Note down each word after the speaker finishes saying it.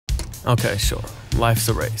Okay, sure, life's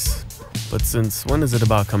a race. But since when is it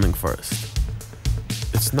about coming first?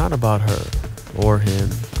 It's not about her, or him,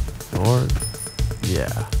 or...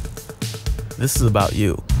 yeah. This is about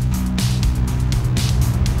you.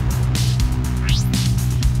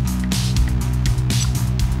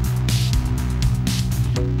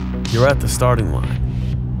 You're at the starting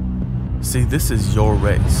line. See, this is your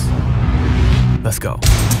race. Let's go.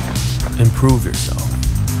 Improve yourself.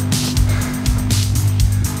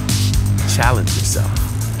 Challenge yourself.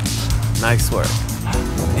 Nice work.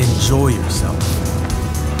 Enjoy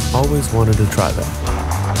yourself. Always wanted to try that.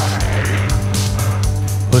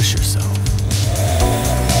 Push yourself.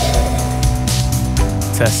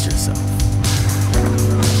 Test yourself.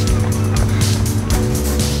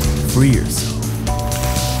 Free yourself.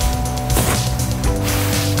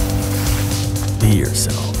 Be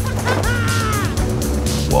yourself.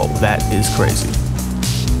 Whoa, that is crazy.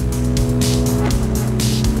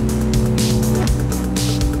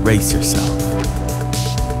 Race yourself.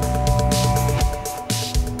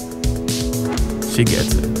 She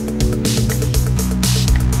gets it.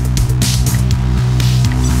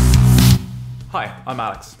 Hi, I'm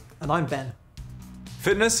Alex. And I'm Ben.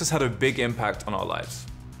 Fitness has had a big impact on our lives.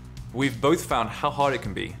 We've both found how hard it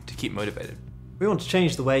can be to keep motivated. We want to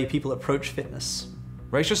change the way people approach fitness.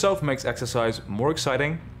 Race Yourself makes exercise more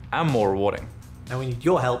exciting and more rewarding. And we need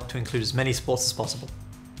your help to include as many sports as possible.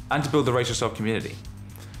 And to build the Race Yourself community.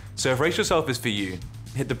 So if Race Yourself is for you,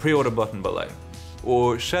 hit the pre-order button below.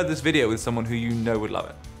 Or share this video with someone who you know would love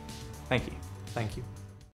it. Thank you. Thank you.